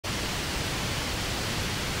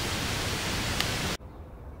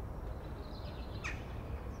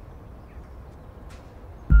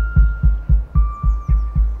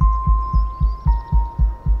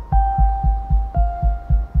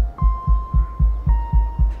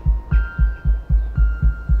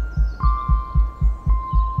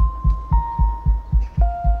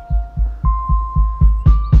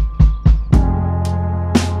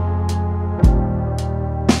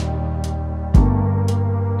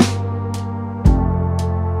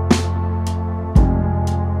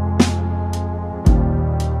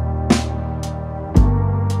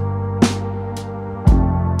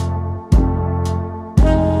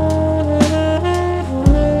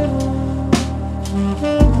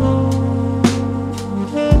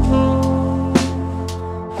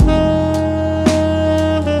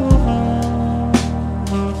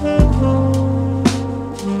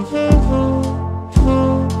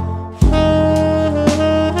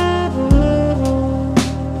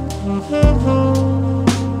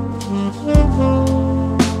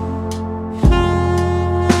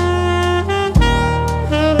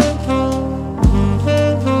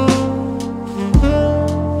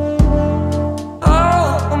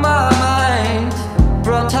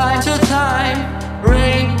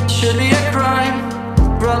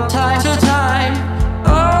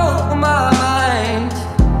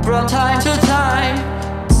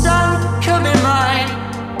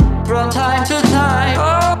from time to time.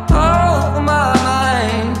 Oh, my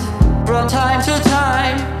mind, from time to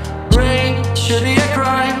time. Rain should be a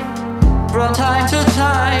crime, from time to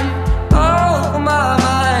time. Oh, my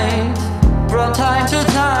mind, from time to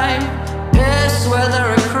time. Is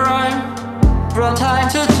weather a crime, from time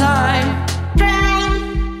to time.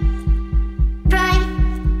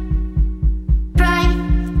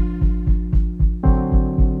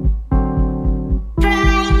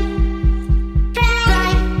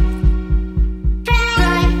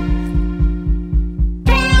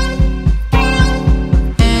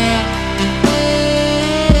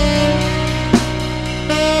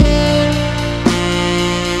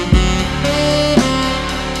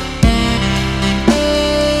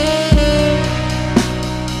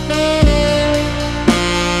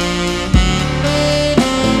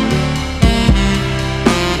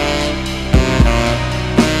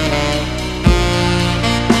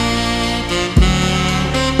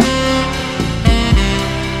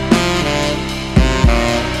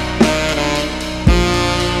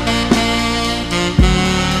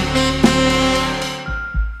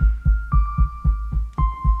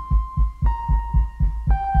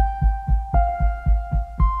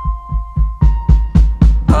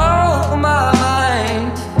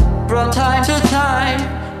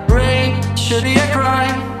 Should be a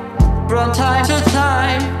crime, from time to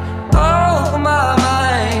time. Oh, my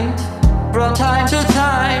mind, from time to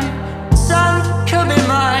time. Sun could be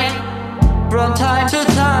mine, from time to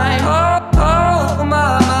time. Oh,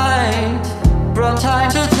 my mind, from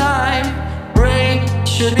time to time. Rain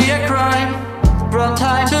should be a crime, from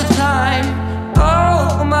time to time.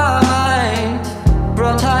 Oh, my mind,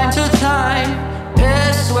 from time to time.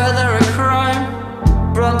 Is weather a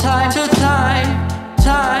crime, from time to time.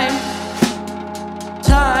 Time.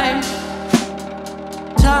 Time,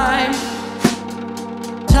 time,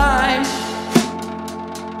 time,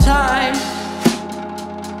 time,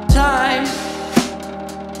 time,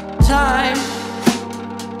 time.